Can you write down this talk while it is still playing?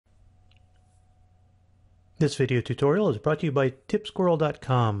This video tutorial is brought to you by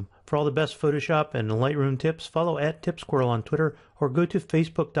tipsquirrel.com. For all the best Photoshop and Lightroom tips, follow @tipsquirrel on Twitter or go to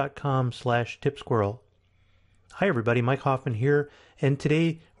facebook.com/tipsquirrel. Hi everybody, Mike Hoffman here, and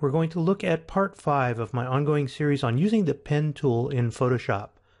today we're going to look at part 5 of my ongoing series on using the pen tool in Photoshop.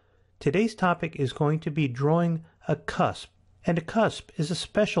 Today's topic is going to be drawing a cusp, and a cusp is a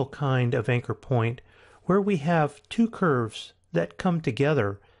special kind of anchor point where we have two curves that come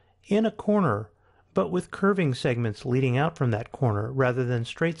together in a corner, but with curving segments leading out from that corner rather than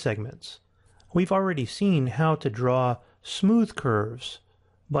straight segments. We've already seen how to draw smooth curves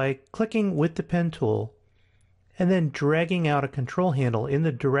by clicking with the pen tool and then dragging out a control handle in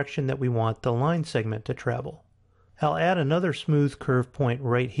the direction that we want the line segment to travel. I'll add another smooth curve point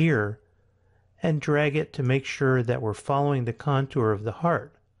right here and drag it to make sure that we're following the contour of the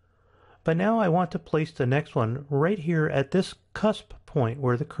heart. But now I want to place the next one right here at this cusp point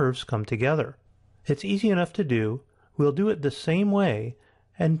where the curves come together. It's easy enough to do. We'll do it the same way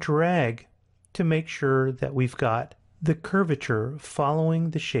and drag to make sure that we've got the curvature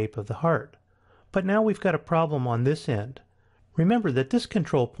following the shape of the heart. But now we've got a problem on this end. Remember that this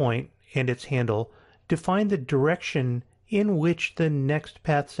control point and its handle define the direction in which the next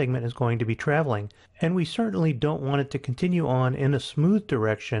path segment is going to be traveling, and we certainly don't want it to continue on in a smooth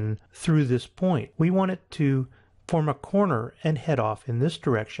direction through this point. We want it to form a corner and head off in this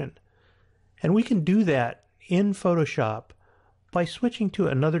direction. And we can do that in Photoshop by switching to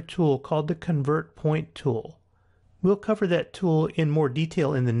another tool called the Convert Point tool. We'll cover that tool in more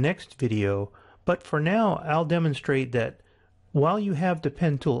detail in the next video, but for now I'll demonstrate that while you have the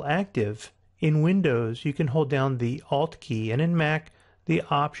pen tool active, in Windows you can hold down the Alt key and in Mac the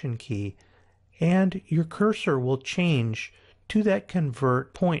Option key, and your cursor will change to that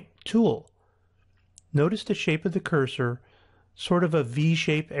Convert Point tool. Notice the shape of the cursor, sort of a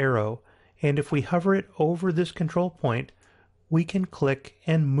V-shaped arrow, and if we hover it over this control point, we can click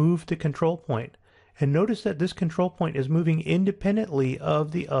and move the control point. And notice that this control point is moving independently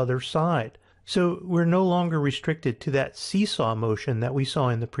of the other side. So we're no longer restricted to that seesaw motion that we saw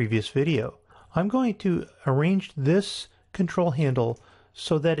in the previous video. I'm going to arrange this control handle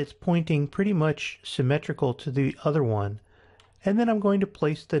so that it's pointing pretty much symmetrical to the other one. And then I'm going to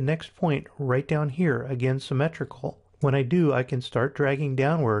place the next point right down here, again symmetrical. When I do, I can start dragging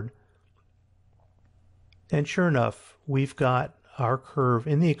downward. And sure enough, we've got our curve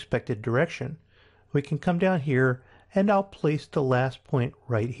in the expected direction. We can come down here and I'll place the last point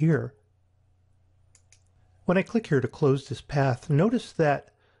right here. When I click here to close this path, notice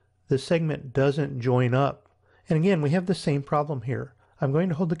that the segment doesn't join up. And again, we have the same problem here. I'm going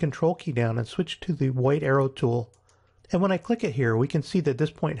to hold the Control key down and switch to the white arrow tool. And when I click it here, we can see that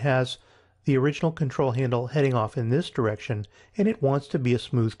this point has the original control handle heading off in this direction, and it wants to be a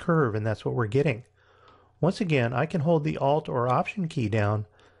smooth curve, and that's what we're getting. Once again, I can hold the Alt or Option key down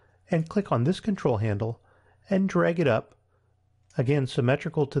and click on this control handle and drag it up, again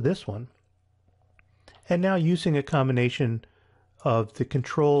symmetrical to this one. And now using a combination of the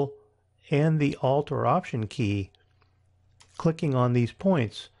Control and the Alt or Option key, clicking on these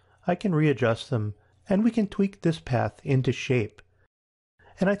points, I can readjust them and we can tweak this path into shape.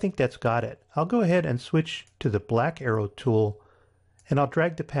 And I think that's got it. I'll go ahead and switch to the black arrow tool and I'll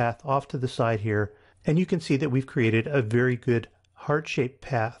drag the path off to the side here. And you can see that we've created a very good heart-shaped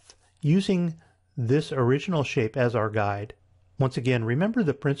path using this original shape as our guide. Once again, remember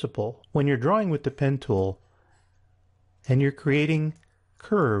the principle. When you're drawing with the pen tool and you're creating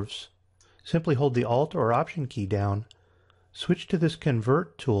curves, simply hold the Alt or Option key down, switch to this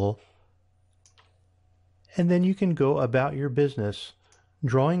Convert tool, and then you can go about your business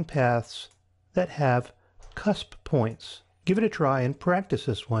drawing paths that have cusp points. Give it a try and practice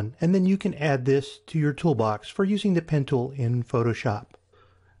this one, and then you can add this to your toolbox for using the pen tool in Photoshop.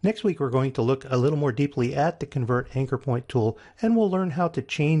 Next week we're going to look a little more deeply at the Convert Anchor Point tool, and we'll learn how to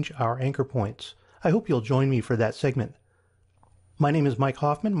change our anchor points. I hope you'll join me for that segment. My name is Mike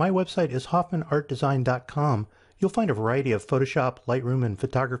Hoffman. My website is hoffmanartdesign.com. You'll find a variety of Photoshop, Lightroom, and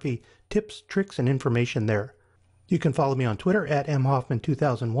photography tips, tricks, and information there. You can follow me on Twitter at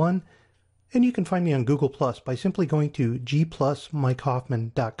mhoffman2001, and you can find me on Google Plus by simply going to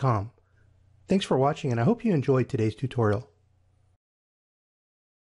gplusmikehoffman.com. Thanks for watching, and I hope you enjoyed today's tutorial.